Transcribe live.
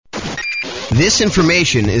This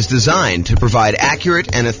information is designed to provide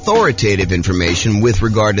accurate and authoritative information with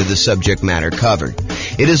regard to the subject matter covered.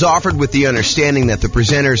 It is offered with the understanding that the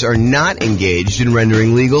presenters are not engaged in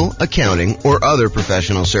rendering legal, accounting, or other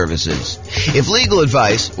professional services. If legal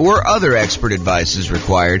advice or other expert advice is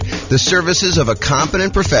required, the services of a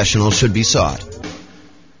competent professional should be sought.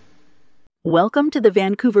 Welcome to the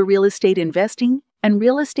Vancouver Real Estate Investing and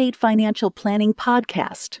Real Estate Financial Planning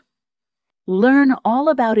Podcast. Learn all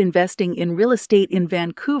about investing in real estate in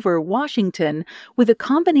Vancouver, Washington, with a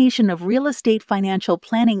combination of real estate financial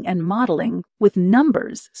planning and modeling with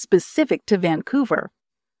numbers specific to Vancouver,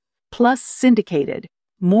 plus syndicated,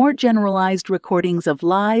 more generalized recordings of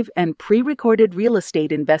live and pre-recorded real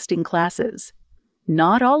estate investing classes,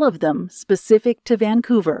 not all of them specific to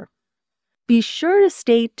Vancouver. Be sure to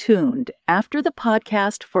stay tuned after the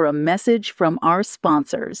podcast for a message from our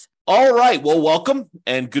sponsors. All right. Well, welcome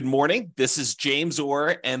and good morning. This is James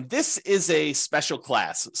Orr, and this is a special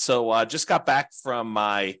class. So just got back from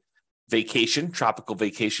my vacation, tropical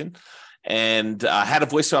vacation, and had a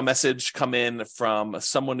voicemail message come in from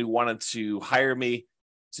someone who wanted to hire me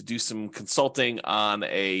to do some consulting on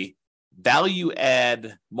a value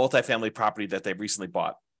add multifamily property that they recently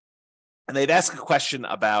bought. And they'd ask a question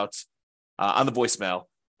about, on the voicemail,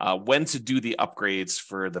 when to do the upgrades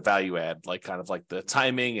for the value add, like kind of like the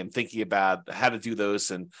timing and thinking about how to do those.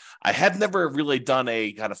 And I had never really done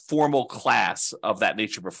a kind of formal class of that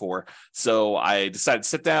nature before. So I decided to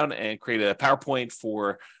sit down and create a PowerPoint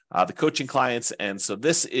for the coaching clients. And so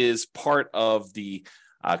this is part of the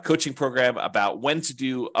coaching program about when to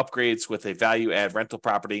do upgrades with a value add rental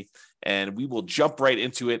property. And we will jump right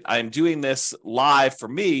into it. I'm doing this live for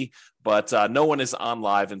me, but no one is on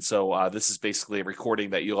live. And so this is basically a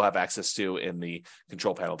recording that you'll have access to in the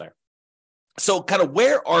control panel there. So kind of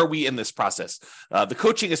where are we in this process? The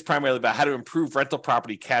coaching is primarily about how to improve rental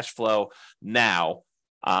property cash flow now.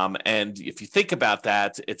 And if you think about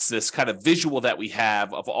that, it's this kind of visual that we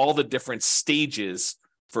have of all the different stages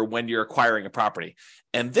for when you're acquiring a property.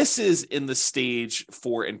 And this is in the stage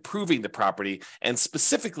for improving the property. And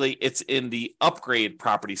specifically, it's in the upgrade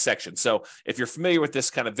property section. So if you're familiar with this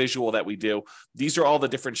kind of visual that we do, these are all the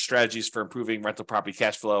different strategies for improving rental property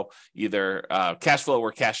cash flow, either cash flow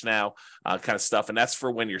or cash now kind of stuff. And that's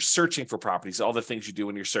for when you're searching for properties, all the things you do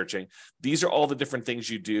when you're searching. These are all the different things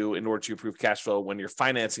you do in order to improve cash flow when you're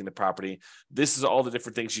financing the property. This is all the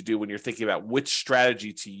different things you do when you're thinking about which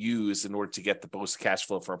strategy to use in order to get the most cash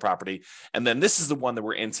flow for a property. And then this is the one that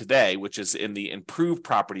we're in today, which is in the improved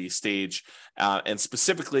property stage. And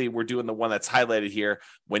specifically, we're doing the one that's highlighted here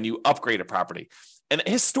when you upgrade a property. And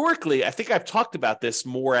historically, I think I've talked about this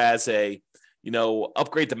more as a,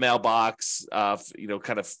 upgrade the mailbox,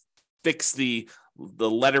 kind of fix the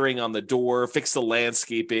lettering on the door, fix the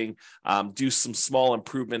landscaping, do some small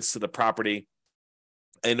improvements to the property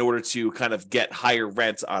in order to kind of get higher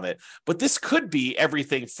rent on it. But this could be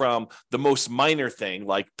everything from the most minor thing,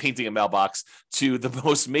 like painting a mailbox, to the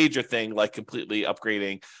most major thing, like completely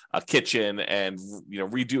upgrading a kitchen and,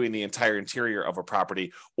 redoing the entire interior of a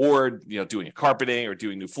property, or, doing a carpeting or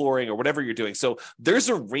doing new flooring or whatever you're doing. So there's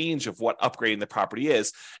a range of what upgrading the property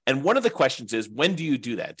is. And one of the questions is, when do you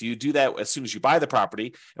do that? Do you do that as soon as you buy the property?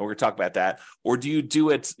 And we're going to talk about that. Or do you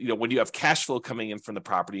do it, when you have cash flow coming in from the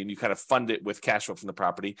property and you kind of fund it with cash flow from the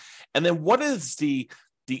property? And then what is the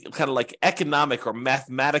kind of like economic or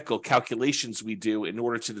mathematical calculations we do in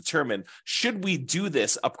order to determine, should we do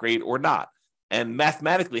this upgrade or not? And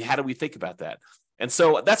mathematically, how do we think about that? And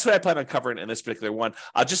so that's what I plan on covering in this particular one.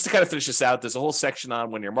 Just to kind of finish this out, there's a whole section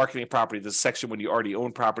on when you're marketing a property. There's a section when you already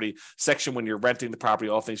own property, section when you're renting the property,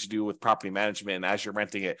 all things to do with property management and as you're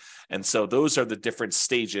renting it. And so those are the different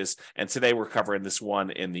stages. And today we're covering this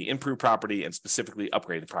one in the improved property and specifically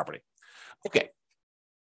upgrade the property. Okay.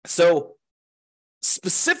 So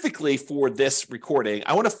specifically for this recording,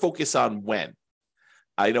 I want to focus on when.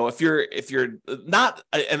 If you're not,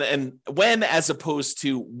 and when, as opposed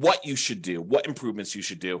to what you should do, what improvements you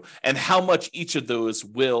should do, and how much each of those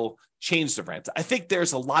will change the rent. I think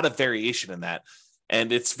there's a lot of variation in that,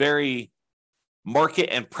 and it's very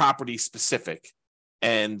market and property specific.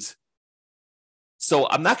 And so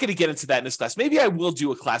I'm not going to get into that in this class. Maybe I will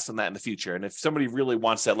do a class on that in the future. And if somebody really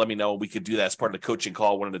wants that, let me know. We could do that as part of the coaching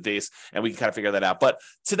call one of the days, and we can kind of figure that out. But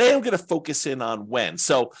today I'm going to focus in on when.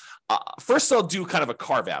 So first I'll do kind of a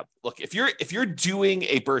carve out. Look, if you're doing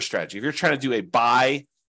a BRRRR strategy, if you're trying to do a buy,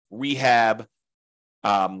 rehab,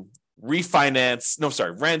 rent,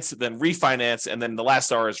 then refinance, and then the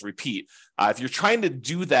last R is repeat. If you're trying to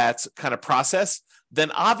do that kind of process,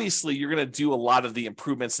 then obviously you're going to do a lot of the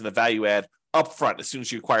improvements in the value add upfront as soon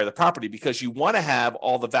as you acquire the property, because you want to have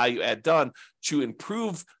all the value add done to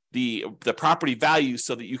improve the property value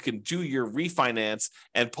so that you can do your refinance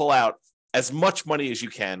and pull out as much money as you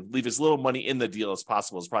can, leave as little money in the deal as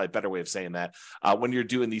possible is probably a better way of saying that when you're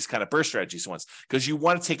doing these kind of burst strategies ones, because you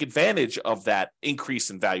want to take advantage of that increase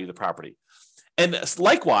in value of the property. And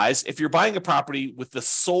likewise, if you're buying a property with the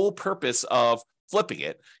sole purpose of flipping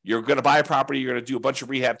it, you're going to buy a property, you're going to do a bunch of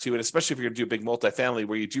rehab to it, especially if you're going to do a big multifamily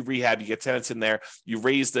where you do rehab, you get tenants in there, you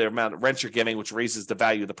raise the amount of rent you're getting, which raises the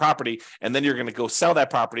value of the property, and then you're going to go sell that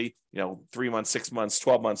property, 3 months, 6 months,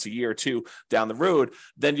 12 months, a year or two down the road,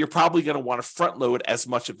 then you're probably going to want to front load as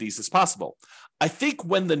much of these as possible. I think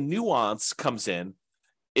when the nuance comes in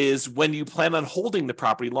is when you plan on holding the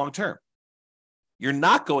property long term. You're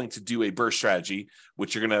not going to do a burst strategy,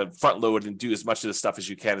 which you're going to front load and do as much of this stuff as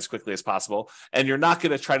you can as quickly as possible. And you're not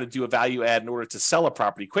going to try to do a value add in order to sell a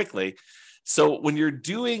property quickly. So when you're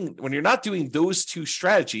not doing those two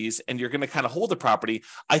strategies and you're going to kind of hold the property,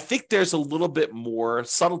 I think there's a little bit more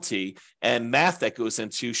subtlety and math that goes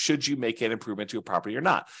into should you make an improvement to a property or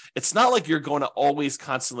not. It's not like you're going to always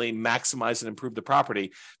constantly maximize and improve the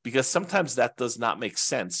property, because sometimes that does not make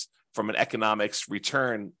sense from an economics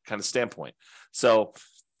return kind of standpoint. So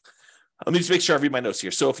let me just make sure I read my notes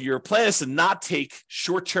here. So if your plan is to not take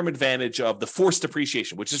short-term advantage of the forced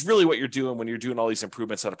appreciation, which is really what you're doing when you're doing all these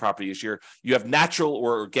improvements on a property, is you have natural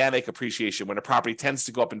or organic appreciation when a property tends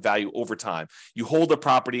to go up in value over time. You hold a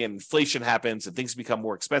property and inflation happens and things become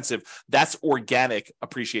more expensive. That's organic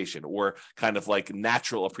appreciation, or kind of like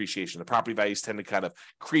natural appreciation. The property values tend to kind of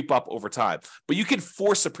creep up over time. But you can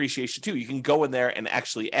force appreciation too. You can go in there and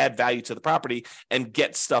actually add value to the property and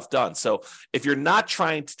get stuff done. So if you're not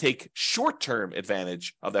trying to take short-term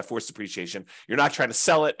advantage of that forced appreciation, you're not trying to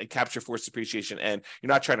sell it and capture forced appreciation, and you're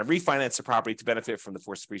not trying to refinance the property to benefit from the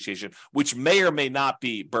forced appreciation, which may or may not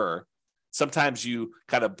be BRRRR. Sometimes you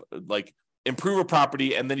kind of like improve a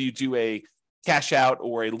property and then you do a cash out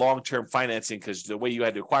or a long-term financing because the way you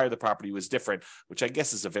had to acquire the property was different, which I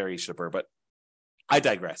guess is a variation of BRRRR, but I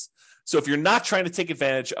digress. So if you're not trying to take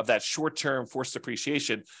advantage of that short-term forced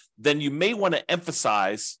appreciation, then you may want to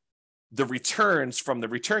emphasize the returns from the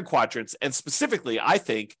return quadrants, and specifically, I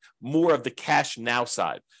think, more of the cash now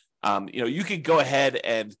side. You could go ahead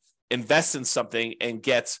and invest in something and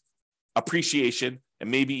get appreciation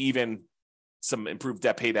and maybe even some improved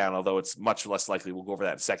debt pay down, although it's much less likely. We'll go over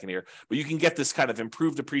that in a second here. But you can get this kind of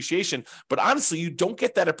improved appreciation. But honestly, you don't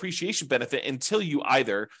get that appreciation benefit until you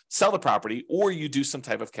either sell the property or you do some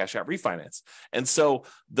type of cash out refinance. And so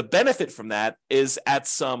the benefit from that is at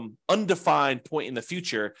some undefined point in the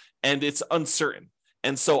future, and it's uncertain.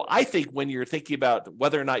 And so I think when you're thinking about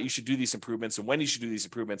whether or not you should do these improvements and when you should do these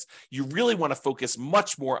improvements, you really want to focus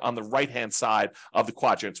much more on the right-hand side of the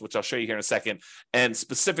quadrants, which I'll show you here in a second, and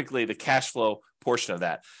specifically the cash flow portion of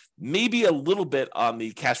that. Maybe a little bit on the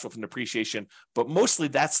cash flow from depreciation, but mostly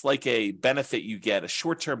that's like a benefit you get, a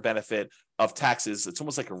short-term benefit of taxes. It's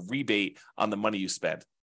almost like a rebate on the money you spend.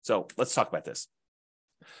 So let's talk about this.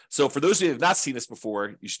 So for those of you who have not seen this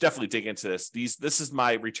before, you should definitely dig into this. This is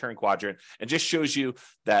my return quadrant, and just shows you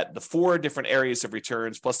that the 4 different areas of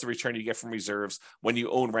returns plus the return you get from reserves when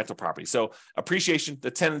you own rental property. So appreciation,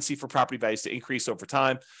 the tendency for property values to increase over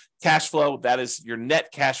time. Cash flow, that is your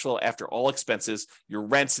net cash flow after all expenses, your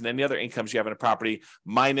rents and any other incomes you have in a property,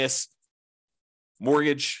 minus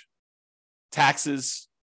mortgage, taxes,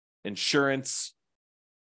 insurance,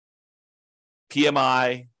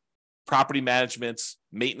 PMI, property management,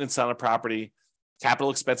 maintenance on a property,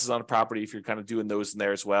 capital expenses on a property, if you're kind of doing those in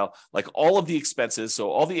there as well. Like all of the expenses,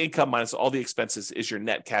 so all the income minus all the expenses is your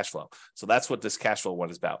net cash flow. So that's what this cash flow one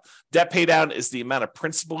is about. Debt pay down is the amount of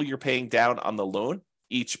principal you're paying down on the loan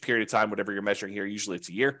each period of time, whatever you're measuring here. Usually it's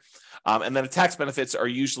a year. And then the tax benefits are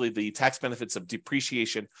usually the tax benefits of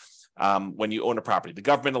depreciation. When you own a property, the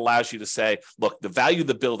government allows you to say, look, the value of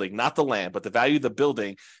the building, not the land, but the value of the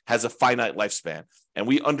building has a finite lifespan. And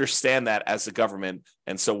we understand that as the government,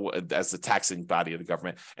 and so as the taxing body of the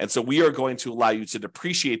government. And so we are going to allow you to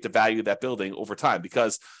depreciate the value of that building over time,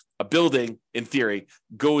 because a building, in theory,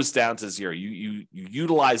 goes down to zero. You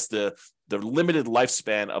utilize the limited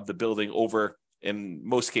lifespan of the building over, in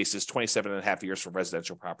most cases, 27 and a half years for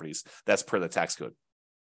residential properties. That's per the tax code.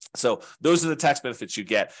 So those are the tax benefits you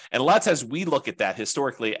get. And a lot of times we look at that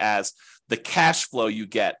historically as the cash flow you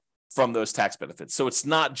get from those tax benefits. So it's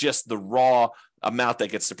not just the raw amount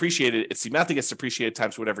that gets depreciated. It's the amount that gets depreciated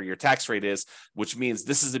times whatever your tax rate is, which means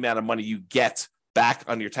this is the amount of money you get back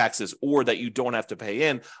on your taxes, or that you don't have to pay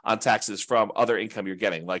in on taxes from other income you're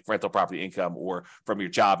getting, like rental property income or from your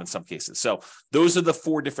job in some cases. So those are the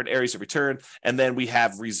 4 different areas of return. And then we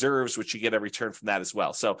have reserves, which you get a return from that as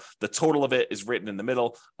well. So the total of it is written in the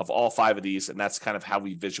middle of all 5 of these. And that's kind of how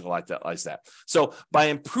we visualize that. So by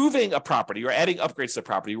improving a property or adding upgrades to the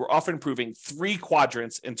property, we're often improving 3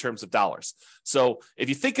 quadrants in terms of dollars. So if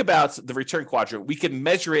you think about the return quadrant, we can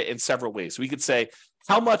measure it in several ways. We could say,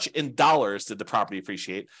 how much in dollars did the property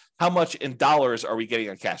appreciate? How much in dollars are we getting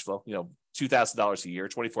on cash flow? $2,000 a year,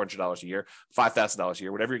 $2,400 a year, $5,000 a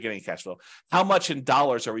year, whatever you're getting in cash flow. How much in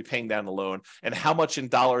dollars are we paying down the loan? And how much in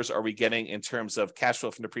dollars are we getting in terms of cash flow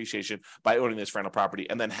from depreciation by owning this rental property?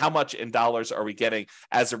 And then how much in dollars are we getting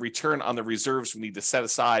as a return on the reserves we need to set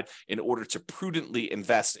aside in order to prudently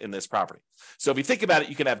invest in this property? So if you think about it,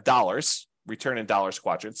 you can have dollars, return in dollars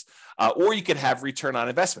quadrants, or you could have return on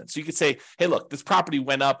investment. So you could say, hey, look, this property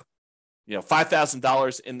went up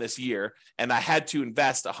 $5,000 in this year, and I had to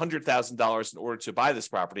invest $100,000 in order to buy this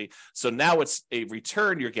property. So now it's a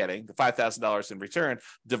return you're getting, the $5,000 in return,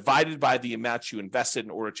 divided by the amount you invested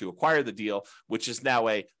in order to acquire the deal, which is now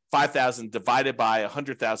a $5,000 divided by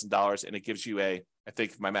 $100,000, and it gives you I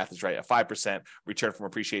think if my math is right, a 5% return from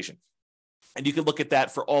appreciation. And you can look at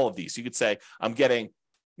that for all of these. You could say, I'm getting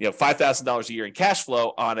 $5,000 a year in cash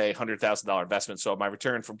flow on a $100,000 investment. So my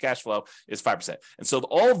return from cash flow is 5%. And so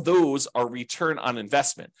all of those are return on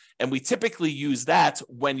investment. And we typically use that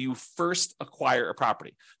when you first acquire a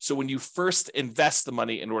property. So when you first invest the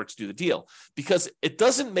money in order to do the deal, because it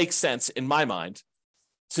doesn't make sense in my mind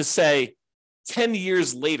to say 10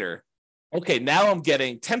 years later, okay, now I'm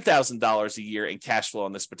getting $10,000 a year in cash flow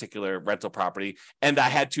on this particular rental property, and I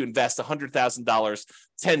had to invest $100,000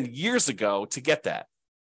 10 years ago to get that.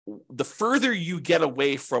 The further you get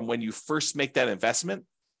away from when you first make that investment,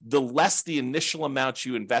 the less the initial amount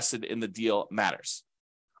you invested in the deal matters.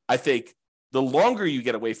 I think the longer you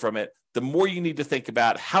get away from it, the more you need to think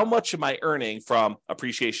about how much am I earning from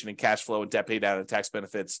appreciation and cash flow and debt pay down and tax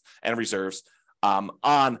benefits and reserves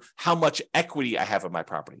on how much equity I have in my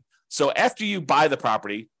property. So after you buy the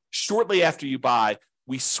property, shortly after you buy,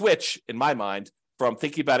 we switch, in my mind, from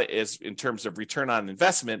thinking about it as in terms of return on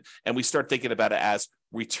investment, and we start thinking about it as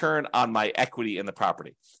return on my equity in the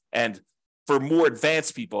property. And for more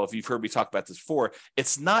advanced people, if you've heard me talk about this before,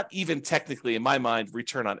 it's not even technically, in my mind,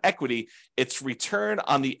 return on equity. It's return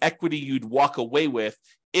on the equity you'd walk away with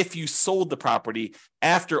if you sold the property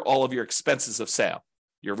after all of your expenses of sale,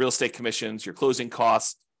 your real estate commissions, your closing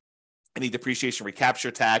costs, any depreciation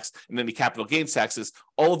recapture tax, and any capital gains taxes.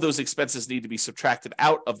 All of those expenses need to be subtracted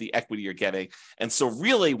out of the equity you're getting. And so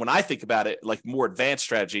really, when I think about it, like more advanced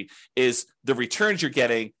strategy is the returns you're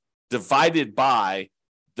getting divided by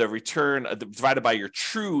the return, divided by your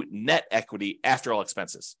true net equity after all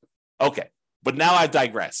expenses. Okay, but now I've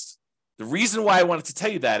digressed. The reason why I wanted to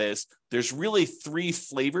tell you that is there's really 3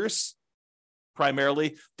 flavors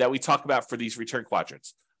primarily that we talk about for these return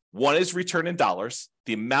quadrants. One is return in dollars,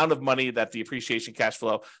 the amount of money that the appreciation, cash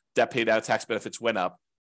flow, debt paid out, tax benefits went up.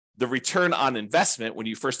 The return on investment, when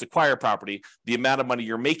you first acquire property, the amount of money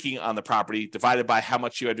you're making on the property divided by how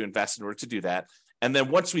much you had to invest in order to do that. And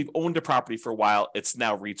then once we've owned a property for a while, it's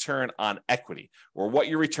now return on equity, or what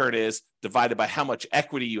your return is divided by how much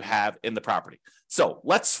equity you have in the property. So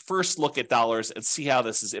let's first look at dollars and see how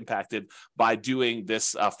this is impacted by doing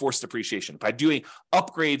this forced depreciation, by doing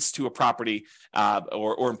upgrades to a property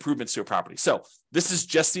or improvements to a property. So this is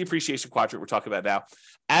just the appreciation quadrant we're talking about now.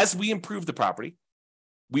 As we improve the property,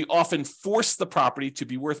 we often force the property to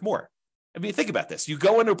be worth more. I mean, think about this. You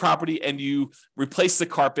go into a property and you replace the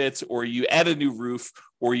carpet, or you add a new roof,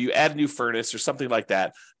 or you add a new furnace or something like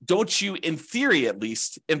that. Don't you, in theory at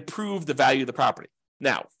least, improve the value of the property?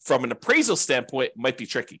 Now, from an appraisal standpoint, it might be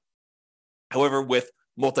tricky. However, with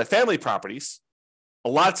multifamily properties, a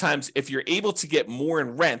lot of times if you're able to get more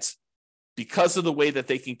in rent because of the way that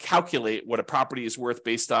they can calculate what a property is worth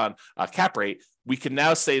based on a cap rate, we can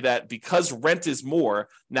now say that because rent is more,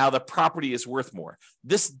 now the property is worth more.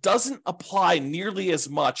 This doesn't apply nearly as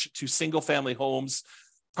much to single family homes,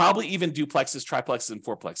 probably even duplexes, triplexes, and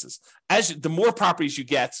fourplexes. The more properties you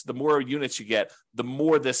get, the more units you get, the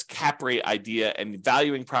more this cap rate idea and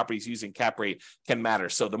valuing properties using cap rate can matter.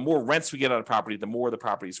 So the more rents we get on a property, the more the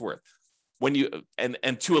property is worth. When you and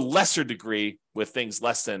to a lesser degree with things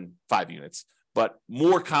less than 5 units, but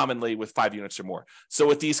more commonly with 5 units or more. So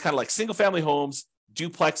with these kind of like single family homes,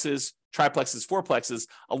 duplexes, triplexes, fourplexes,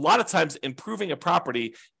 a lot of times improving a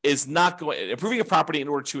property in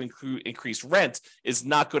order to increase rent is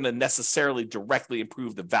not going to necessarily directly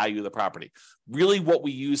improve the value of the property. Really what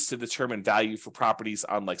we use to determine value for properties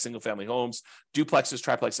on like single family homes, duplexes,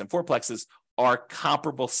 triplexes, and fourplexes are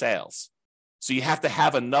comparable sales. So you have to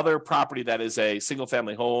have another property that is a single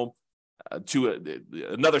family home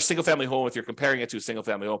another single family home if you're comparing it to a single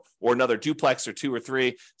family home, or another duplex or 2 or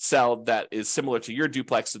 3 sell that is similar to your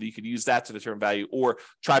duplex so that you can use that to determine value, or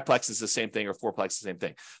triplex is the same thing, or fourplex is the same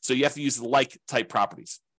thing. So you have to use the like type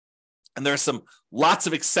properties. And there are lots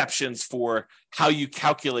of exceptions for how you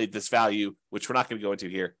calculate this value, which we're not going to go into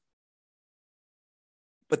here.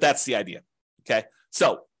 But that's the idea. Okay.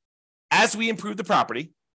 So as we improve the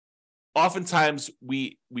property, oftentimes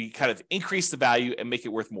we kind of increase the value and make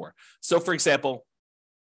it worth more. So for example,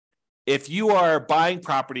 if you are buying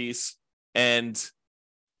properties and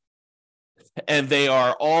they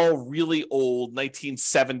are all really old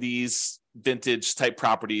 1970s vintage type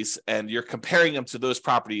properties, and you're comparing them to those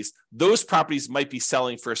properties might be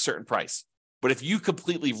selling for a certain price. But if you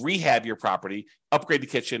completely rehab your property, upgrade the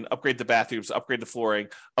kitchen, upgrade the bathrooms, upgrade the flooring,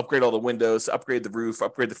 upgrade all the windows, upgrade the roof,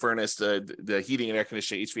 upgrade the furnace, the heating and air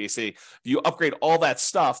conditioning, HVAC, if you upgrade all that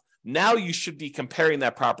stuff, now you should be comparing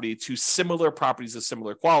that property to similar properties of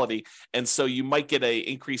similar quality. And so you might get an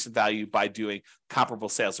increase in value by doing comparable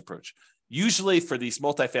sales approach. Usually for these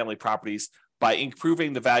multifamily properties, by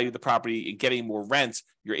improving the value of the property and getting more rent,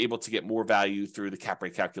 you're able to get more value through the cap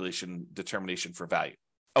rate calculation determination for value.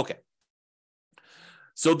 Okay.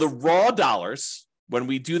 So the raw dollars, when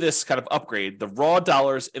we do this kind of upgrade, the raw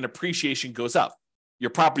dollars in appreciation goes up.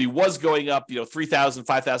 Your property was going up, $3,000,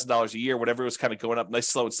 $5,000 a year, whatever it was kind of going up, nice,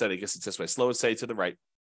 slow and steady. I guess it's this way, slow and steady to the right,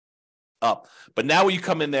 up. But now when you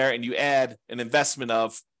come in there and you add an investment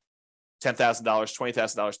of $10,000,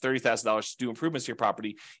 $20,000, $30,000 to do improvements to your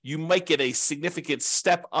property, you might get a significant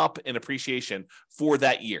step up in appreciation for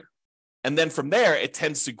that year. And then from there, it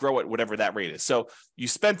tends to grow at whatever that rate is. So you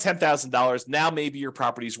spend $10,000, now maybe your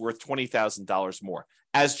property is worth $20,000 more,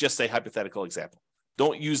 as just a hypothetical example.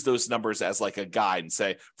 Don't use those numbers as like a guide and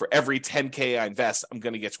say, for every 10K I invest, I'm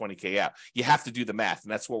going to get 20K out. You have to do the math,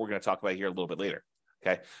 and that's what we're going to talk about here a little bit later.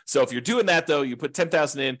 Okay. So if you're doing that, though, you put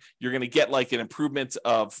 $10,000 in, you're going to get like an improvement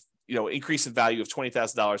of increase in value of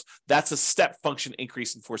 $20,000. That's a step function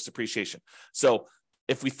increase in forced depreciation. So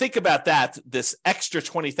if we think about that, this extra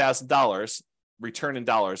 $20,000 return in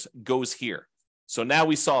dollars goes here. So now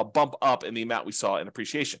we saw a bump up in the amount we saw in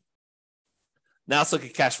appreciation. Now let's look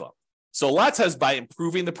at cash flow. So a lot of times by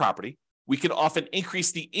improving the property, we can often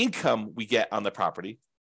increase the income we get on the property.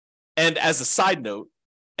 And as a side note,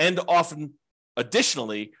 and often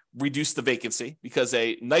additionally reduce the vacancy, because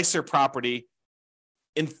a nicer property,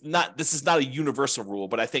 this is not a universal rule,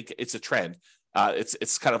 but I think it's a trend.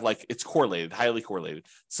 It's kind of like it's correlated, highly correlated.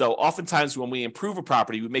 So oftentimes when we improve a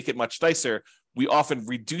property, we make it much nicer, we often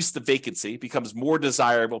reduce the vacancy, becomes more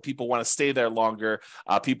desirable. People want to stay there longer.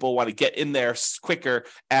 People want to get in there quicker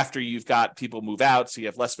after you've got people move out, so you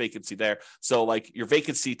have less vacancy there. So like your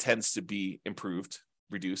vacancy tends to be improved,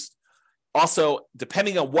 reduced. Also,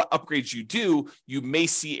 depending on what upgrades you do, you may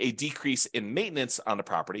see a decrease in maintenance on the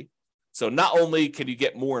property. So not only can you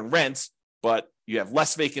get more in rent, but you have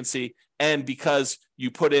less vacancy. And because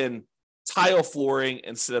you put in tile flooring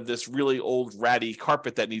instead of this really old ratty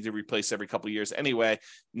carpet that needs to replace every couple of years anyway,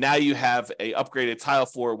 now you have a upgraded tile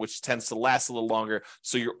floor, which tends to last a little longer.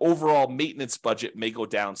 So your overall maintenance budget may go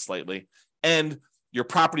down slightly. And your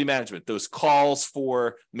property management, those calls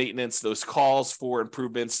for maintenance, those calls for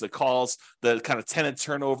improvements, the kind of tenant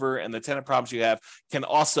turnover and the tenant problems you have can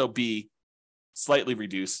also be slightly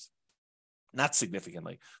reduced. Not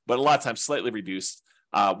significantly, but a lot of times slightly reduced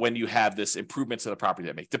when you have this improvement to the property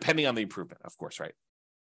that make, depending on the improvement, of course, right?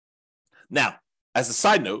 Now, as a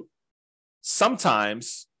side note,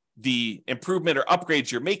 sometimes the improvement or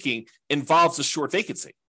upgrades you're making involves a short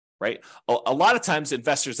vacancy, right? A lot of times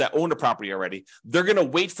investors that own a property already, they're going to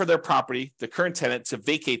wait for their property, the current tenant, to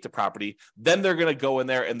vacate the property. Then they're going to go in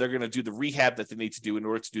there and they're going to do the rehab that they need to do in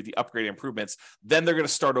order to do the upgrade improvements. Then they're going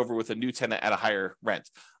to start over with a new tenant at a higher rent.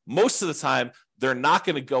 Most of the time, they're not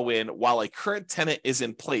going to go in while a current tenant is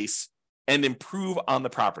in place and improve on the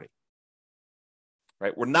property,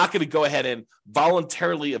 right? We're not going to go ahead and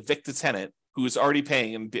voluntarily evict the tenant who is already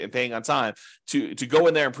paying and paying on time to go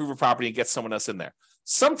in there, improve a property, and get someone else in there.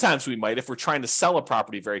 Sometimes we might if we're trying to sell a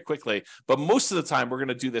property very quickly, but most of the time we're going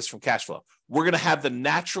to do this from cash flow. We're going to have the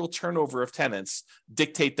natural turnover of tenants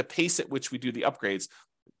dictate the pace at which we do the upgrades,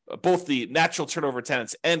 both the natural turnover of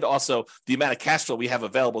tenants and also the amount of cash flow we have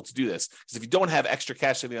available to do this. Because if you don't have extra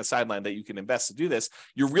cash sitting on the sideline that you can invest to do this,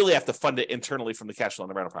 you really have to fund it internally from the cash flow on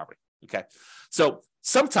the rental property. Okay. So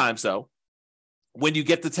sometimes though, when you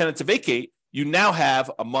get the tenant to vacate, you now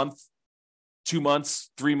have a month, 2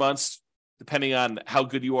 months, 3 months, depending on how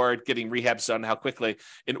good you are at getting rehabs done, how quickly,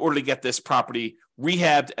 in order to get this property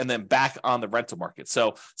rehabbed and then back on the rental market.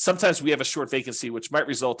 So sometimes we have a short vacancy, which might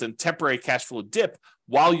result in temporary cash flow dip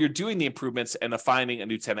while you're doing the improvements and finding a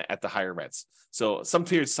new tenant at the higher rents. So some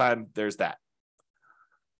periods of time, there's that.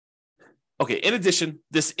 Okay, in addition,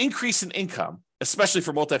 this increase in income, especially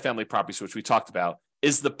for multifamily properties, which we talked about,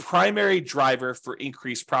 is the primary driver for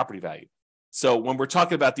increased property value. So when we're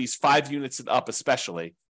talking about these 5 units and up,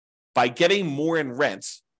 especially, by getting more in rent,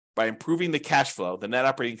 by improving the cash flow, the net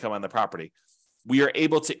operating income on the property, we are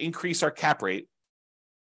able to increase our cap rate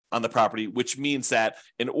on the property, which means that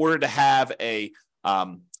in order to have if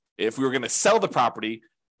we were going to sell the property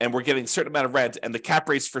and we're getting a certain amount of rent and the cap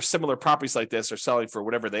rates for similar properties like this are selling for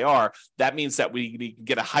whatever they are, that means that we can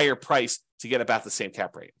get a higher price to get about the same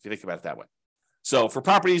cap rate, if you think about it that way. So for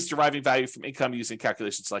properties deriving value from income using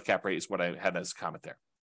calculations like cap rate is what I had as a comment there.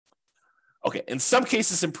 Okay, in some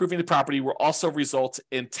cases, improving the property will also result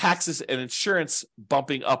in taxes and insurance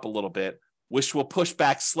bumping up a little bit, which will push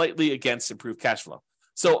back slightly against improved cash flow.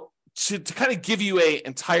 So to kind of give you an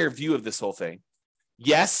entire view of this whole thing,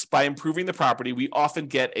 yes, by improving the property, we often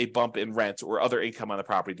get a bump in rent or other income on the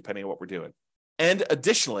property, depending on what we're doing. And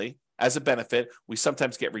additionally, as a benefit, we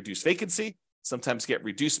sometimes get reduced vacancy, sometimes get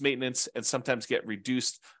reduced maintenance, and sometimes get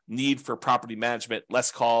reduced need for property management,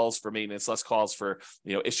 less calls for maintenance, less calls for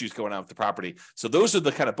issues going on with the property. So those are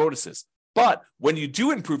the kind of bonuses. But when you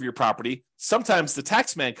do improve your property, sometimes the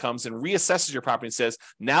tax man comes and reassesses your property and says,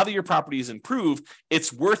 now that your property is improved,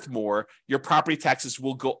 it's worth more. Your property taxes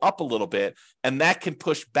will go up a little bit, and that can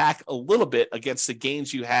push back a little bit against the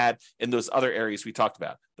gains you had in those other areas we talked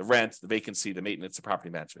about, the rent, the vacancy, the maintenance, the property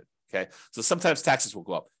management. Okay, so sometimes taxes will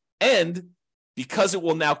go up. And because it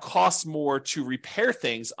will now cost more to repair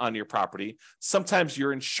things on your property, sometimes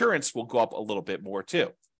your insurance will go up a little bit more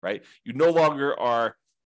too, right? You no longer are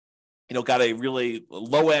got a really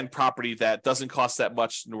low-end property that doesn't cost that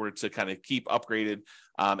much in order to kind of keep upgraded.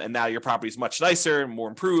 And now your property is much nicer and more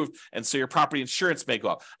improved. And so your property insurance may go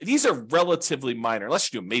up. These are relatively minor,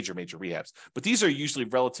 unless you do major rehabs, but these are usually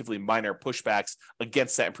relatively minor pushbacks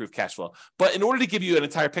against that improved cash flow. But in order to give you an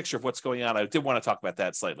entire picture of what's going on, I did want to talk about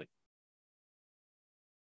that slightly.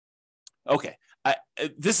 Okay.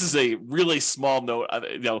 This is a really small note.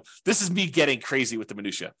 This is me getting crazy with the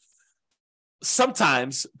minutia.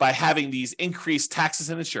 Sometimes by having these increased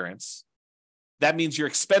taxes and insurance, that means your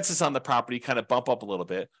expenses on the property kind of bump up a little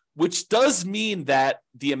bit, which does mean that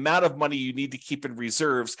the amount of money you need to keep in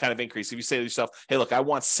reserves kind of increase. If you say to yourself, hey, look, I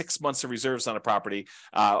want 6 months of reserves on a property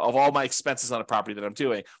of all my expenses on a property that I'm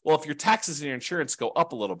doing. Well, if your taxes and your insurance go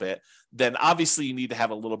up a little bit, then obviously you need to have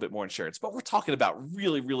a little bit more insurance. But we're talking about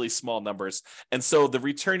really, really small numbers. And so the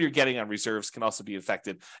return you're getting on reserves can also be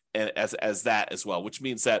affected as that as well, which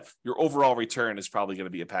means that your overall return is probably going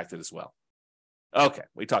to be impacted as well. Okay,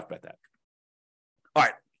 we talked about that. All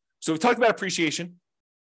right, so we talked about appreciation.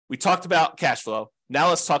 We talked about cash flow. Now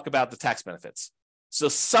let's talk about the tax benefits. So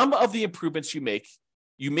some of the improvements you make,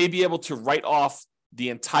 you may be able to write off the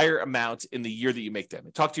entire amount in the year that you make them.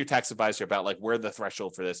 And talk to your tax advisor about where the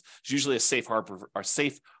threshold for this. It's usually a safe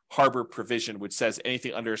harbor provision, which says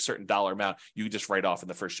anything under a certain dollar amount, you just write off in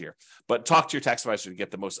the first year. But talk to your tax advisor to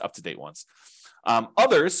get the most up-to-date ones.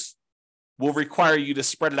 Others will require you to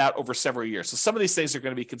spread it out over several years. So some of these things are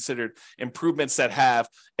going to be considered improvements that have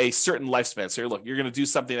a certain lifespan. So you're going to do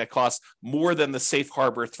something that costs more than the safe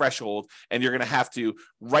harbor threshold, and you're going to have to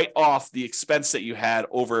write off the expense that you had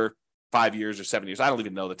over 5 years or 7 years. I don't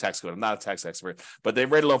even know the tax code. I'm not a tax expert, but they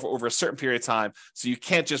write it over a certain period of time. So you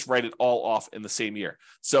can't just write it all off in the same year.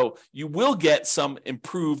 So you will get some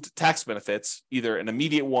improved tax benefits, either an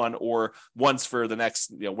immediate one or ones for the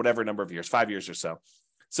next, whatever number of years, 5 years or so.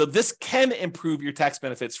 So this can improve your tax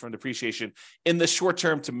benefits from depreciation in the short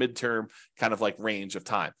term to midterm kind of range of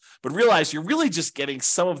time. But realize you're really just getting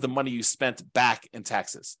some of the money you spent back in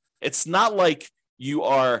taxes. It's not like you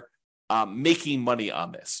are making money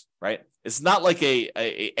on this, right? It's not like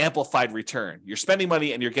a amplified return. You're spending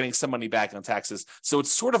money and you're getting some money back on taxes. So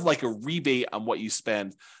it's sort of like a rebate on what you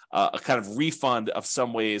spend, a kind of refund of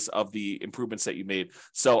some ways of the improvements that you made.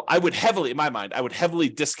 So I would heavily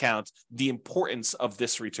discount the importance of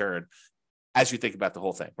this return as you think about the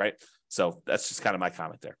whole thing, right? So that's just kind of my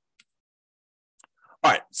comment there.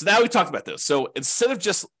 All right, so now we talked about this. So instead of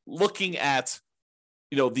just looking at,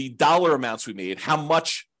 the dollar amounts we made, how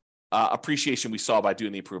much appreciation we saw by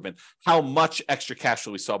doing the improvement, how much extra cash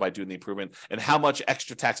flow we saw by doing the improvement, and how much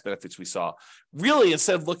extra tax benefits we saw. Really,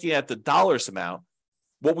 instead of looking at the dollars amount,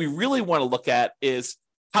 what we really want to look at is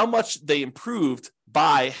how much they improved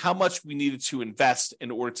by how much we needed to invest in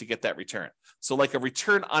order to get that return. So like a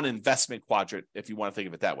return on investment quadrant, if you want to think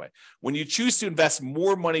of it that way. When you choose to invest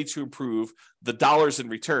more money to improve the dollars in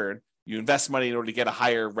return, you invest money in order to get a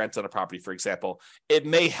higher rent on a property, for example, it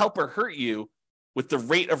may help or hurt you with the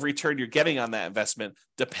rate of return you're getting on that investment,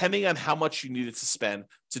 depending on how much you needed to spend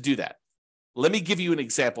to do that. Let me give you an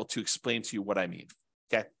example to explain to you what I mean.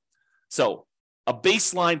 Okay. So a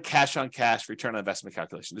baseline cash on cash return on investment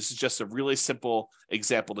calculation. This is just a really simple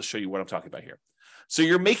example to show you what I'm talking about here. So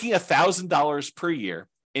you're making $1,000 per year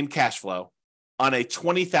in cash flow on a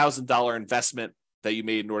 $20,000 investment that you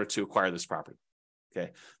made in order to acquire this property.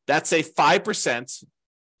 Okay. That's a 5%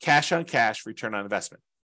 cash on cash return on investment.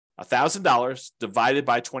 $1,000 divided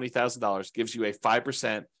by $20,000 gives you a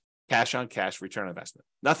 5% cash on cash return on investment.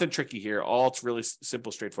 Nothing tricky here. All it's really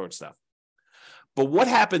simple, straightforward stuff. But what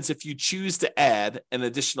happens if you choose to add an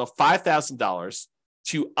additional $5,000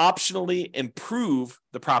 to optionally improve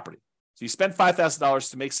the property? So you spend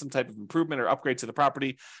 $5,000 to make some type of improvement or upgrade to the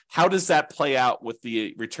property. How does that play out with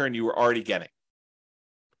the return you were already getting?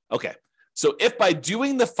 Okay, so if by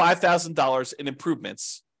doing the $5,000 in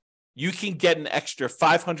improvements, you can get an extra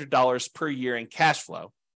 $500 per year in cash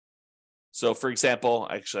flow. So for example,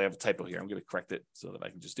 actually I have a typo here. I'm going to correct it so that I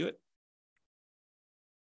can just do it.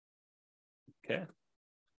 Okay.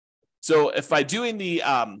 So if by doing the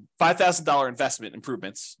 $5,000 investment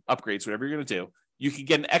improvements, upgrades, whatever you're going to do, you can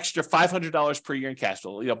get an extra $500 per year in cash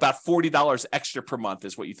flow. About $40 extra per month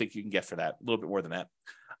is what you think you can get for that. A little bit more than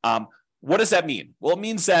that. What does that mean? Well, it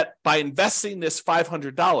means that by investing this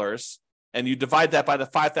 $500 and you divide that by the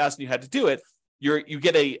 $5,000 you had to do it, you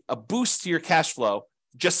get a boost to your cash flow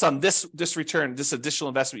just on this return, this additional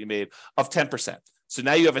investment you made of 10%. So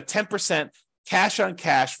now you have a 10% cash on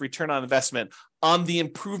cash return on investment on the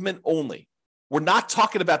improvement only. We're not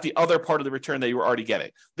talking about the other part of the return that you were already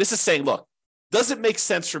getting. This is saying, look, does it make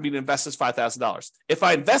sense for me to invest this $5,000? If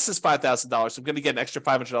I invest this $5,000, I'm going to get an extra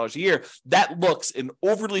 $500 a year. That looks an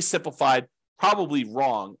overly simplified, probably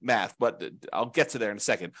wrong math, but I'll get to there in a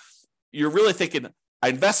second. You're really thinking, I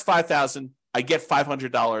invest $5,000, I get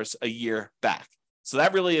 $500 a year back. So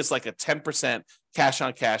that really is like a 10% cash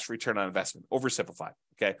on cash return on investment, oversimplified.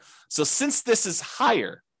 Okay. So since this is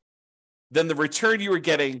higher than the return you were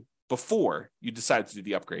getting before you decided to do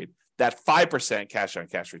the upgrade, that 5% cash on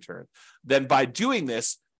cash return, then by doing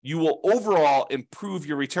this, you will overall improve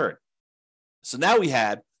your return. So now we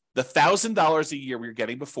had the $1,000 a year we were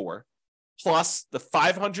getting before, plus the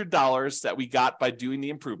 $500 that we got by doing the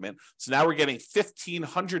improvement. So now we're getting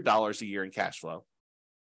 $1,500 a year in cash flow.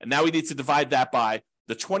 And now we need to divide that by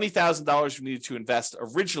the $20,000 we needed to invest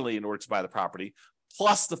originally in order to buy the property,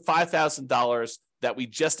 plus the $5,000 that we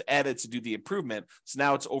just added to do the improvement. So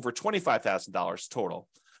now it's over $25,000 total.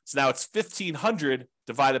 So now it's $1,500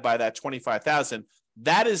 divided by that $25,000.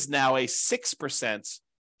 That is now a 6%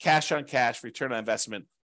 cash on cash return on investment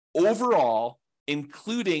overall,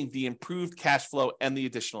 including the improved cash flow and the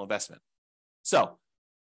additional investment. So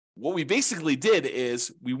what we basically did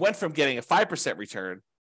is we went from getting a 5% return.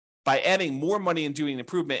 By adding more money and doing an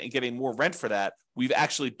improvement and getting more rent for that, we've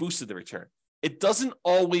actually boosted the return. It doesn't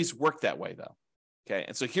always work that way, though. Okay,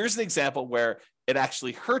 and so here's an example where it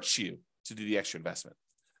actually hurts you to do the extra investment.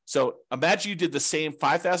 So imagine you did the same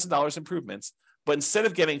 $5,000 improvements, but instead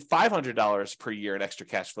of getting $500 per year in extra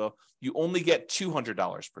cash flow, you only get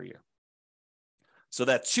 $200 per year. So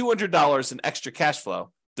that $200 in extra cash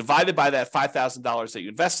flow divided by that $5,000 that you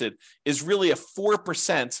invested is really a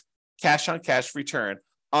 4% cash on cash return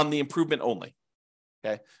on the improvement only.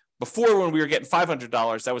 Okay. Before, when we were getting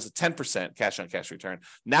 $500, that was a 10% cash on cash return.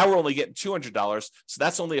 Now we're only getting $200. So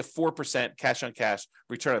that's only a 4% cash on cash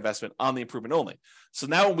return on investment on the improvement only. So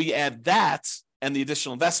now when we add that and the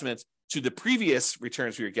additional investment to the previous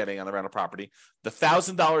returns we were getting on the rental property, the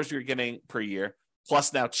 $1,000 we were getting per year,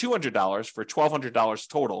 plus now $200 for $1,200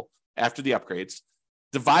 total after the upgrades,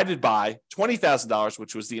 divided by $20,000,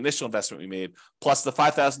 which was the initial investment we made, plus the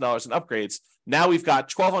 $5,000 in upgrades. Now we've got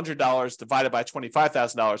 $1,200 divided by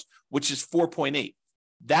 $25,000, which is 4.8.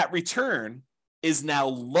 That return is now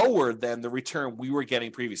lower than the return we were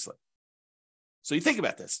getting previously. So you think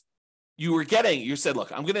about this. You said,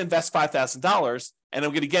 look, I'm going to invest $5,000 and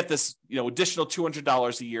I'm going to get this, additional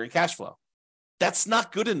 $200 a year in cash flow. That's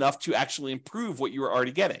not good enough to actually improve what you were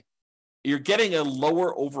already getting. You're getting a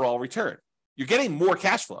lower overall return. You're getting more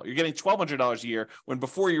cash flow. You're getting $1,200 a year when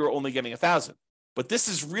before you were only getting $1,000. But this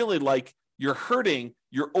is really like you're hurting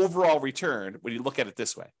your overall return when you look at it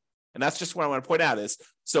this way. And that's just what I want to point out is,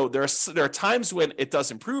 so there are times when it does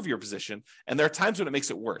improve your position, and there are times when it makes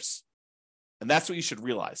it worse. And that's what you should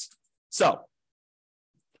realize. So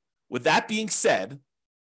with that being said,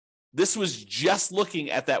 this was just looking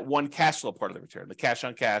at that one cash flow part of the return, the cash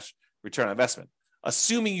on cash return on investment,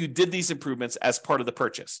 assuming you did these improvements as part of the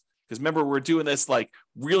purchase. Because remember, we're doing this like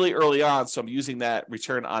really early on, so I'm using that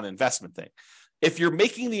return on investment thing. If you're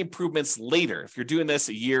making the improvements later, if you're doing this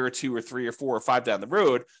a year or 2 or 3 or 4 or 5 down the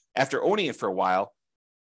road after owning it for a while,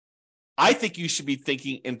 I think you should be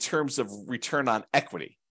thinking in terms of return on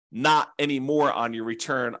equity, not anymore on your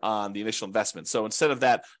return on the initial investment. So instead of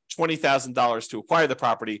that $20,000 to acquire the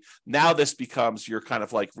property, now this becomes your kind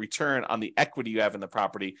of like return on the equity you have in the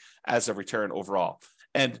property as a return overall.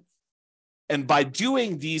 And by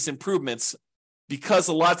doing these improvements, because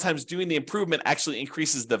a lot of times doing the improvement actually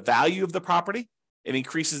increases the value of the property, it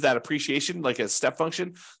increases that appreciation like a step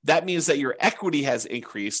function. That means that your equity has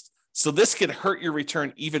increased. So this could hurt your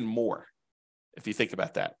return even more if you think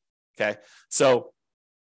about that. Okay. So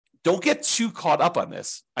don't get too caught up on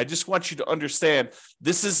this. I just want you to understand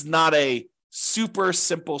this is not a super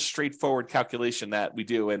simple, straightforward calculation that we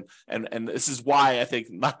do. And this is why I think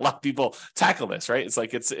not a lot of people tackle this, right? It's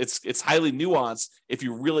like it's highly nuanced if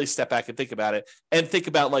you really step back and think about it and think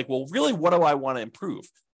about like, well, really, what do I want to improve?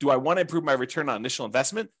 Do I want to improve my return on initial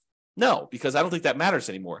investment? No, because I don't think that matters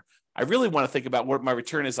anymore. I really want to think about what my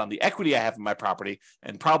return is on the equity I have in my property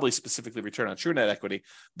and probably specifically return on true net equity.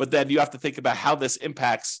 But then you have to think about how this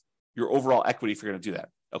impacts your overall equity if you're going to do that.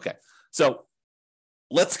 Okay. So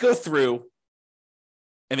let's go through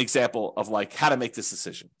an example of like how to make this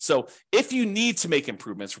decision. So if you need to make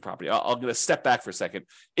improvements for property, I'm going to step back for a second.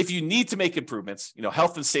 If you need to make improvements,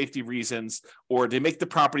 health and safety reasons, or to make the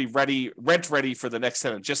property ready, rent ready for the next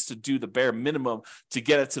tenant, just to do the bare minimum to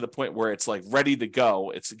get it to the point where it's like ready to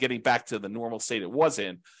go, it's getting back to the normal state it was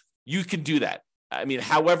in, you can do that. I mean,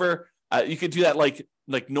 however, you can do that like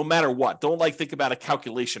no matter what. Don't like think about a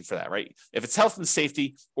calculation for that, right? If it's health and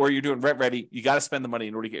safety or you're doing rent ready, you got to spend the money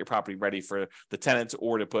in order to get your property ready for the tenants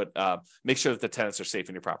or to put make sure that the tenants are safe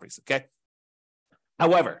in your properties. Okay.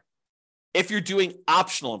 However, if you're doing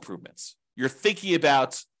optional improvements, you're thinking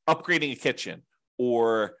about upgrading a kitchen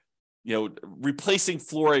or replacing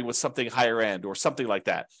flooring with something higher end or something like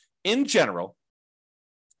that. In general,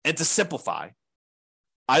 and to simplify,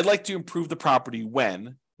 I'd like to improve the property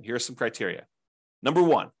when, here are some criteria. Number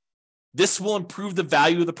one, this will improve the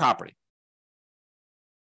value of the property.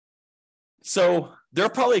 So there are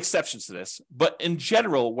probably exceptions to this, but in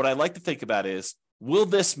general, what I like to think about is, will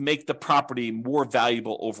this make the property more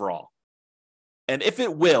valuable overall? And if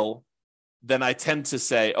it will, then I tend to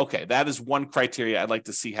say, okay, that is one criteria I'd like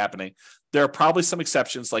to see happening. There are probably some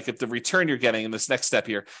exceptions, like if the return you're getting in this next step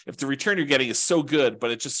here, if the return you're getting is so good,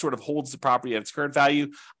 but it just sort of holds the property at its current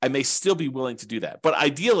value, I may still be willing to do that. But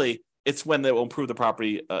ideally, it's when they will improve the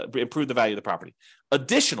property, improve the value of the property.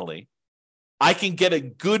 Additionally, I can get a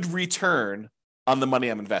good return on the money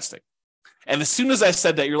I'm investing. And as soon as I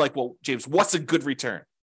said that, you're like, well, James, what's a good return?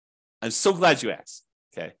 I'm so glad you asked.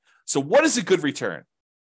 Okay. So what is a good return?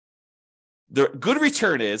 The good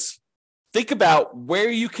return is, think about where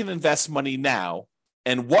you can invest money now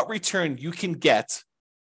and what return you can get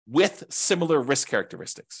with similar risk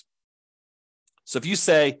characteristics. So if you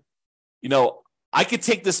say, I could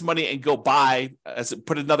take this money and go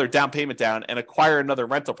put another down payment down and acquire another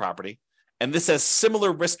rental property, and this has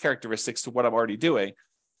similar risk characteristics to what I'm already doing,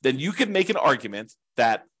 then you could make an argument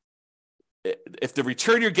that if the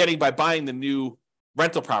return you're getting by buying the new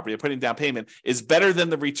rental property and putting down payment is better than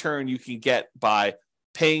the return you can get by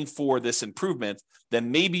paying for this improvement,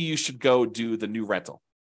 then maybe you should go do the new rental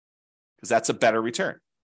because that's a better return.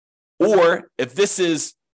 Or if this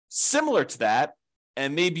is similar to that,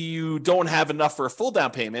 and maybe you don't have enough for a full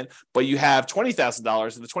down payment, but you have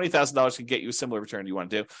 $20,000 and the $20,000 can get you a similar return you want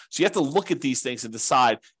to do. So you have to look at these things and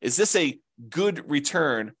decide, is this a good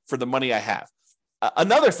return for the money I have?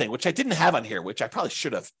 Another thing, which I didn't have on here, which I probably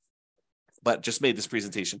should have, but just made this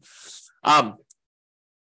presentation. I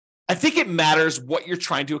think it matters what you're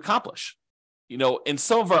trying to accomplish. In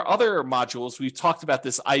some of our other modules, we've talked about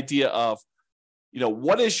this idea of,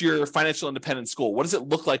 what is your financial independence goal? What does it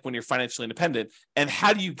look like when you're financially independent? And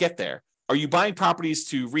how do you get there? Are you buying properties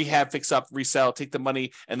to rehab, fix up, resell, take the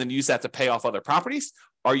money, and then use that to pay off other properties?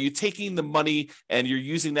 Are you taking the money and you're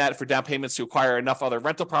using that for down payments to acquire enough other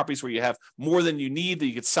rental properties where you have more than you need that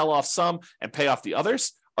you could sell off some and pay off the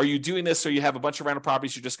others? Are you doing this so you have a bunch of rental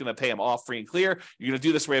properties, you're just going to pay them off free and clear? You're going to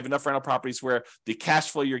do this where you have enough rental properties where the cash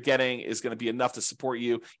flow you're getting is going to be enough to support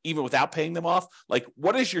you even without paying them off? Like,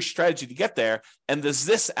 what is your strategy to get there? And does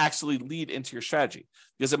this actually lead into your strategy?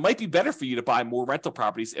 Because it might be better for you to buy more rental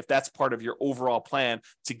properties if that's part of your overall plan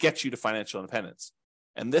to get you to financial independence.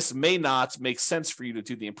 And this may not make sense for you to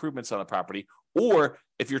do the improvements on the property. Or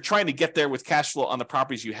if you're trying to get there with cash flow on the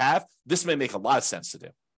properties you have, this may make a lot of sense to do.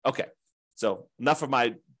 Okay. So enough of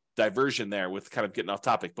my diversion there with kind of getting off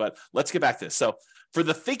topic, but let's get back to this. So for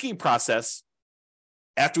the thinking process,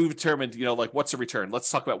 after we've determined, like what's a return,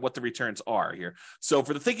 let's talk about what the returns are here. So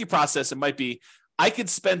for the thinking process, it might be, I could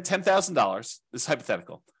spend $10,000. This is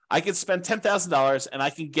hypothetical. I could spend $10,000 and I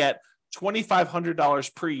can get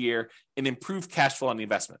 $2,500 per year in improved cash flow on the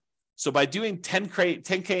investment. So by doing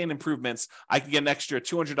 10K in improvements, I can get an extra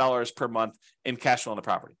 $200 per month in cash flow on the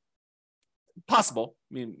property. Possible.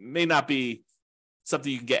 I mean, may not be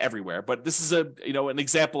something you can get everywhere, but this is an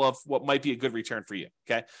example of what might be a good return for you.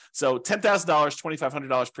 Okay. So $10,000,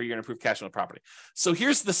 $2,500 per year in improved cash flow on the property. So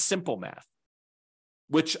here's the simple math,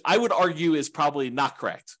 which I would argue is probably not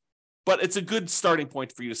correct, but it's a good starting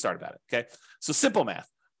point for you to start about it. Okay. So simple math.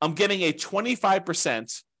 I'm getting a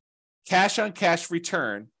 25% cash on cash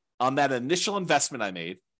return on that initial investment I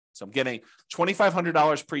made. So I'm getting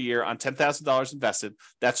 $2,500 per year on $10,000 invested.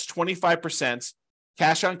 That's 25%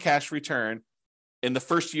 cash on cash return in the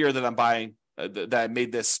first year that I'm buying, that I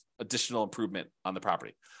made this additional improvement on the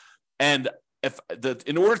property. And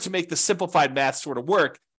in order to make the simplified math sort of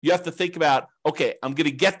work, you have to think about, okay, I'm going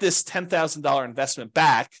to get this $10,000 investment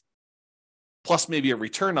back, plus maybe a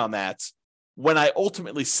return on that, when I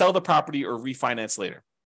ultimately sell the property or refinance later.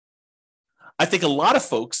 I think a lot of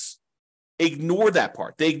folks ignore that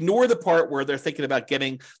part. They ignore the part where they're thinking about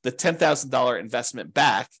getting the $10,000 investment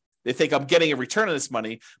back. They think I'm getting a return on this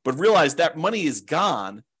money, but realize that money is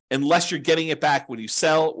gone unless you're getting it back when you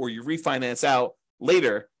sell or you refinance out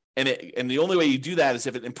later. And the only way you do that is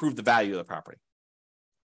if it improved the value of the property.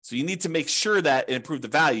 So you need to make sure that it improved the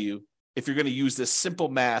value if you're going to use this simple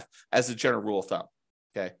math as a general rule of thumb.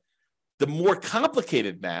 Okay. The more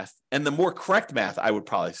complicated math and the more correct math, I would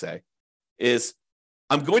probably say, is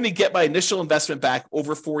I'm going to get my initial investment back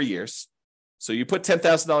over 4 years. So you put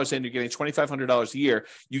 $10,000 in, you're getting $2,500 a year.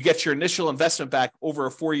 You get your initial investment back over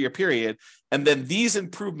a 4-year period. And then these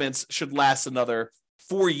improvements should last another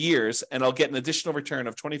 4 years. And I'll get an additional return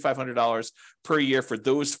of $2,500 per year for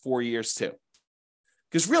those 4 years too.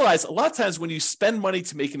 Because realize a lot of times when you spend money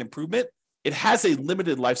to make an improvement, it has a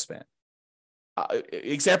limited lifespan.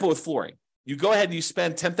 Example with flooring. You go ahead and you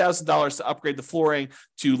spend $10,000 to upgrade the flooring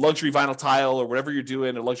to luxury vinyl tile or whatever you're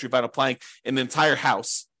doing, a luxury vinyl plank in the entire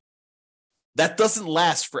house. That doesn't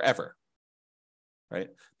last forever, right?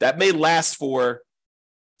 That may last for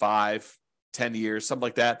 5, 10 years, something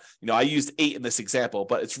like that. I used 8 in this example,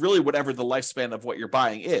 but it's really whatever the lifespan of what you're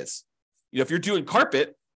buying is. If you're doing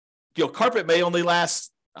carpet, carpet may only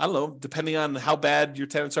last, I don't know, depending on how bad your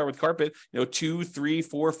tenants are with carpet, 2, 3,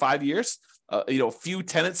 4, 5 years, a few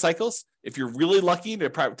tenant cycles. If you're really lucky, the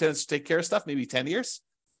private tenants take care of stuff, maybe 10 years.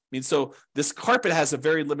 So this carpet has a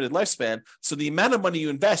very limited lifespan. So the amount of money you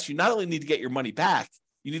invest, you not only need to get your money back,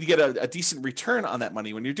 you need to get a decent return on that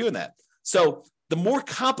money when you're doing that. So the more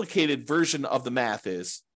complicated version of the math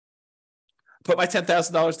is put my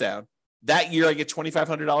 $10,000 down. That year I get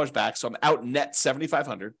 $2,500 back. So I'm out net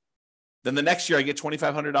 $7,500. Then the next year I get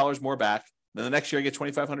 $2,500 more back. Then the next year I get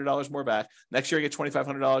 $2,500 more back. Next year I get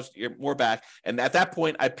 $2,500 more back. And at that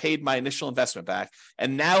point, I paid my initial investment back.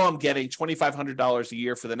 And now I'm getting $2,500 a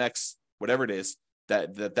year for the next, whatever it is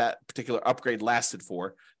that particular upgrade lasted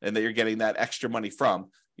for, and that you're getting that extra money from,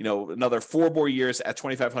 another 4 more years at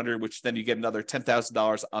 $2,500, which then you get another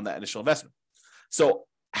 $10,000 on that initial investment. So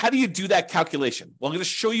how do you do that calculation? Well, I'm going to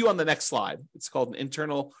show you on the next slide. It's called an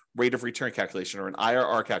internal rate of return calculation, or an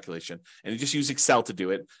IRR calculation. And you just use Excel to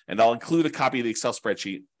do it. And I'll include a copy of the Excel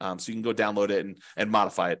spreadsheet so you can go download it and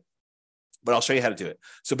modify it. But I'll show you how to do it.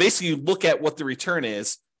 So basically, you look at what the return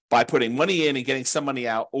is by putting money in and getting some money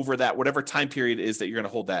out over that, whatever time period is that you're going to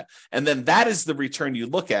hold that. And then that is the return you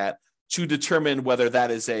look at to determine whether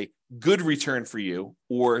that is a good return for you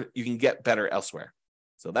or you can get better elsewhere.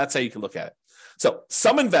 So that's how you can look at it. So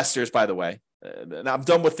some investors, by the way, and I'm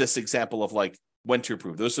done with this example of like when to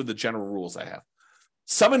approve. Those are the general rules I have.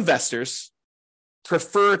 Some investors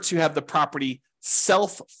prefer to have the property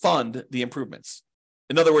self-fund the improvements.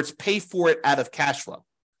 In other words, pay for it out of cash flow.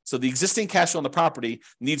 So the existing cash flow on the property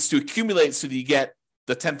needs to accumulate so that you get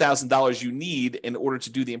the $10,000 you need in order to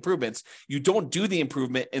do the improvements. You don't do the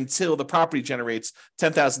improvement until the property generates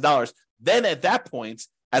 $10,000. Then at that point,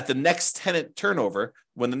 at the next tenant turnover,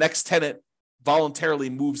 when the next tenant voluntarily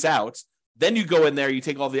moves out, then you go in there, you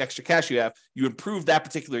take all the extra cash you have, you improve that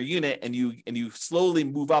particular unit, and you slowly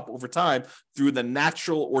move up over time through the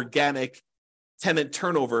natural organic tenant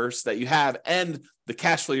turnovers that you have and the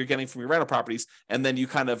cash flow you're getting from your rental properties, and then you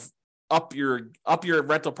kind of up your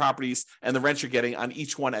rental properties and the rent you're getting on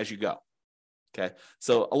each one as you go. Okay,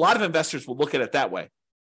 so a lot of investors will look at it that way.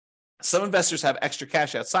 Some investors have extra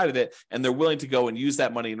cash outside of it, and they're willing to go and use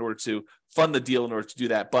that money in order to fund the deal in order to do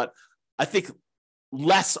that. But I think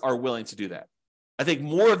less are willing to do that. I think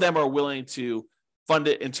more of them are willing to fund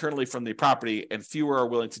it internally from the property, and fewer are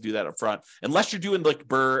willing to do that up front. Unless you're doing like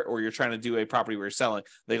BRRRR or you're trying to do a property where you're selling,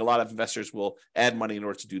 I think a lot of investors will add money in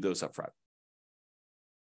order to do those up front.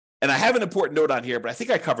 And I have an important note on here, but I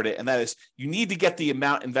think I covered it, and that is you need to get the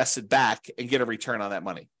amount invested back and get a return on that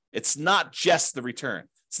money. It's not just the return.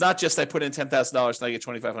 It's not just I put in $10,000 and I get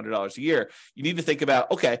 $2,500 a year. You need to think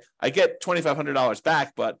about, okay, I get $2,500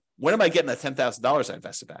 back, but when am I getting that $10,000 I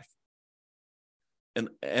invested back? And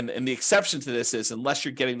the exception to this is unless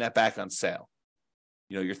you're getting that back on sale.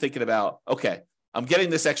 You're thinking about, okay, I'm getting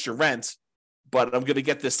this extra rent, but I'm going to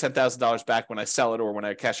get this $10,000 back when I sell it or when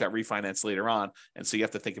I cash out refinance later on. And so you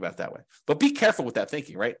have to think about it that way. But be careful with that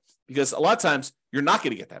thinking, right? Because a lot of times you're not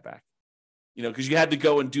going to get that back, because you had to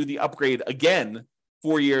go and do the upgrade again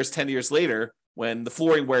 4 years, 10 years later when the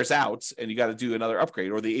flooring wears out and you got to do another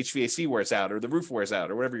upgrade, or the HVAC wears out, or the roof wears out,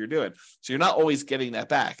 or whatever you're doing. So you're not always getting that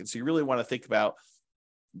back. And so you really want to think about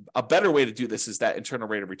a better way to do this is that internal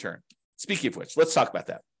rate of return. Speaking of which, let's talk about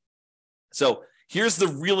that. So here's to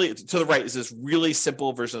the right is this really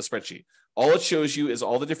simple version of the spreadsheet. All it shows you is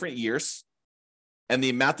all the different years and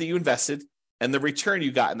the amount that you invested and the return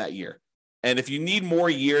you got in that year. And if you need more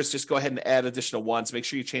years, just go ahead and add additional ones. Make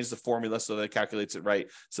sure you change the formula so that it calculates it right.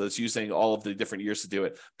 So it's using all of the different years to do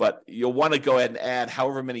it. But you'll want to go ahead and add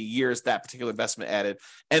however many years that particular investment added.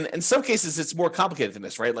 And in some cases, it's more complicated than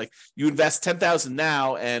this, right? Like you invest $10,000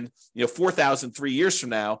 now and $4,000 3 years from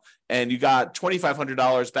now, and you got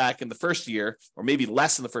 $2,500 back in the first year, or maybe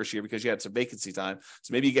less in the first year because you had some vacancy time.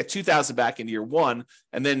 So maybe you get $2,000 back in year one,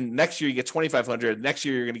 and then next year you get $2,500. Next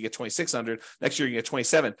year you're going to get $2,600. Next year you get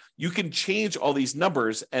 $2,700. You can change all these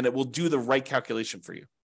numbers, and it will do the right calculation for you.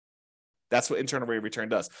 That's what internal rate of return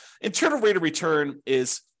does. Internal rate of return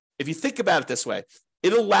is, if you think about it this way,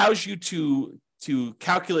 it allows you to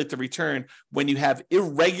calculate the return when you have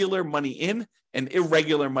irregular money in and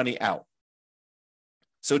irregular money out.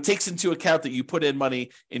 So it takes into account that you put in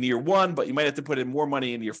money in year one, but you might have to put in more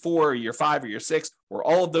money in year 4 or year 5 or year 6 or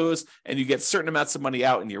all of those. And you get certain amounts of money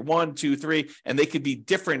out in year 1, 2, 3, and they could be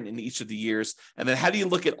different in each of the years. And then how do you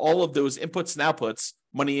look at all of those inputs and outputs,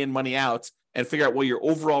 money in, money out, and figure out what your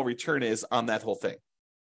overall return is on that whole thing?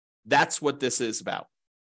 That's what this is about.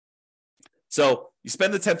 So you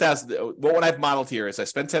spend the $10,000. What I've modeled here is I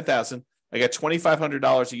spend $10,000. I got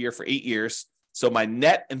 $2,500 a year for 8 years. So my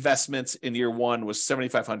net investments in year one was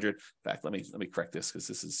 $7,500. In fact, let me correct this because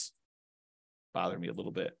this is bothering me a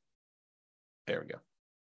little bit. There we go.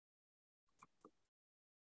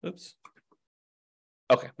 Oops.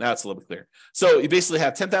 Okay, now it's a little bit clearer. So you basically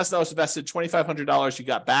have $10,000 invested, $2,500 you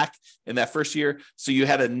got back in that first year. So you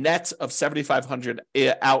had a net of $7,500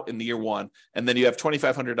 out in the year one, and then you have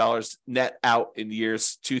 $2,500 net out in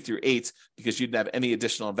years 2 through 8 because you didn't have any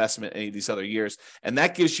additional investment any of these other years, and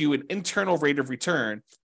that gives you an internal rate of return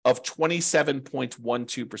of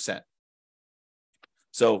 27.12%.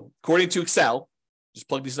 So according to Excel, just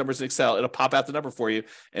plug these numbers in Excel, it'll pop out the number for you,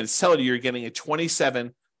 and it's telling you you're getting a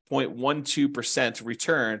 27.12%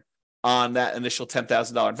 return on that initial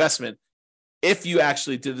 $10,000 investment if you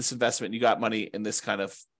actually did this investment and you got money in this kind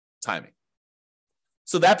of timing.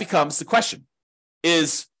 So that becomes the question.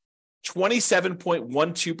 Is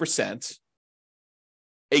 27.12%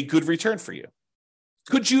 a good return for you?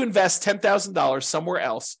 Could you invest $10,000 somewhere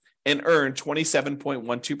else and earn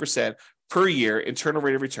 27.12% per year internal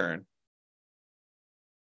rate of return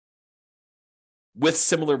with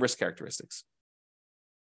similar risk characteristics?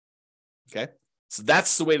 Okay, so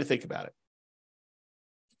that's the way to think about it.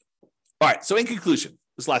 All right, so in conclusion,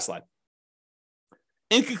 this last slide.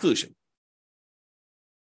 In conclusion,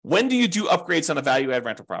 when do you do upgrades on a value-add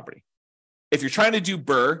rental property? If you're trying to do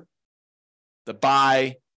BRRRR, the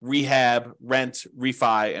buy, rehab, rent,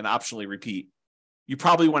 refi, and optionally repeat, you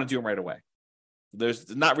probably want to do them right away.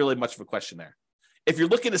 There's not really much of a question there. If you're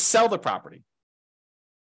looking to sell the property,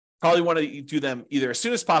 probably want to do them either as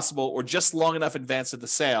soon as possible or just long enough in advance of the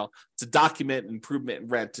sale to document improvement in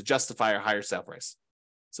rent to justify a higher sale price.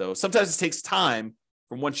 So sometimes it takes time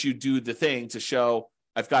from once you do the thing to show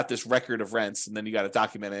I've got this record of rents, and then you got to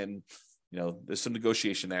document it, and there's some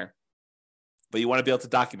negotiation there. But you want to be able to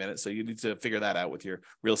document it, so you need to figure that out with your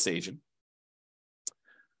real estate agent.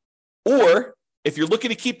 Or if you're looking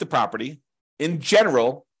to keep the property, in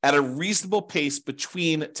general, at a reasonable pace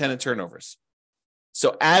between tenant turnovers.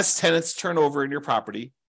 So as tenants turn over in your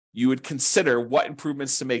property, you would consider what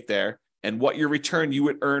improvements to make there and what your return you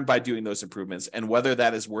would earn by doing those improvements and whether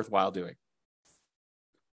that is worthwhile doing.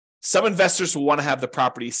 Some investors will want to have the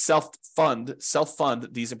property self-fund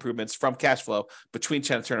these improvements from cash flow between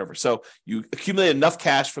tenant turnover. So you accumulate enough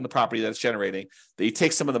cash from the property that it's generating that you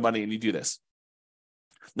take some of the money and you do this.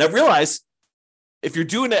 Now realize, if you're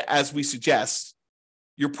doing it as we suggest,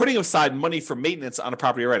 you're putting aside money for maintenance on a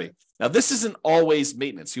property already. Now, this isn't always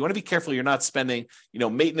maintenance. You want to be careful you're not spending,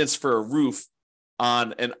 maintenance for a roof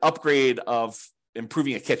on an upgrade of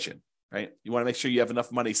improving a kitchen, right? You want to make sure you have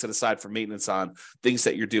enough money set aside for maintenance on things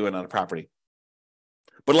that you're doing on a property.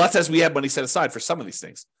 But a lot of times we have money set aside for some of these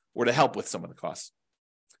things or to help with some of the costs.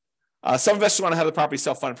 Some investors want to have the property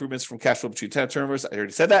self-fund improvements from cash flow between tenant turnovers. I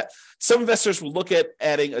already said that. Some investors will look at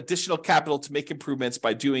adding additional capital to make improvements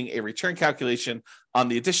by doing a return calculation on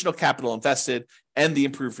the additional capital invested and the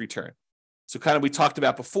improved return. So kind of we talked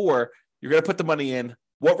about before, you're going to put the money in.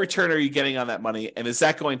 What return are you getting on that money? And is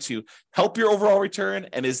that going to help your overall return?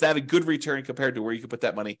 And is that a good return compared to where you could put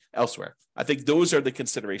that money elsewhere? I think those are the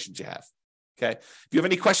considerations you have. Okay. If you have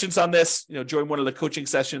any questions on this, join one of the coaching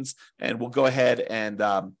sessions and we'll go ahead and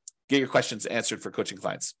get your questions answered for coaching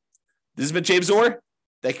clients. This has been James Orr.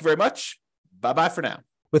 Thank you very much. Bye-bye for now.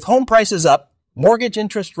 With home prices up, mortgage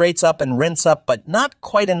interest rates up, and rents up, but not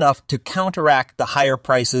quite enough to counteract the higher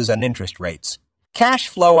prices and interest rates, cash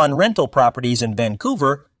flow on rental properties in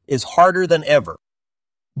Vancouver is harder than ever.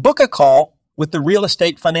 Book a call with the Real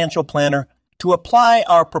Estate Financial Planner to apply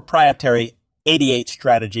our proprietary 88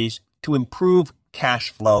 strategies to improve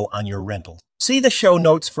cash flow on your rentals. See the show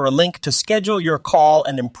notes for a link to schedule your call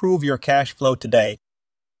and improve your cash flow today.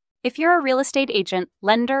 If you're a real estate agent,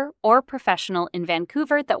 lender, or professional in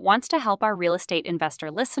Vancouver that wants to help our real estate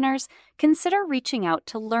investor listeners, consider reaching out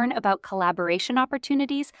to learn about collaboration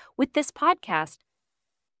opportunities with this podcast.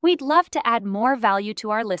 We'd love to add more value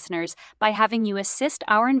to our listeners by having you assist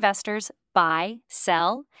our investors buy,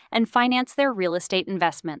 sell, and finance their real estate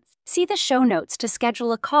investments. See the show notes to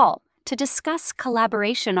schedule a call to discuss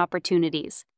collaboration opportunities.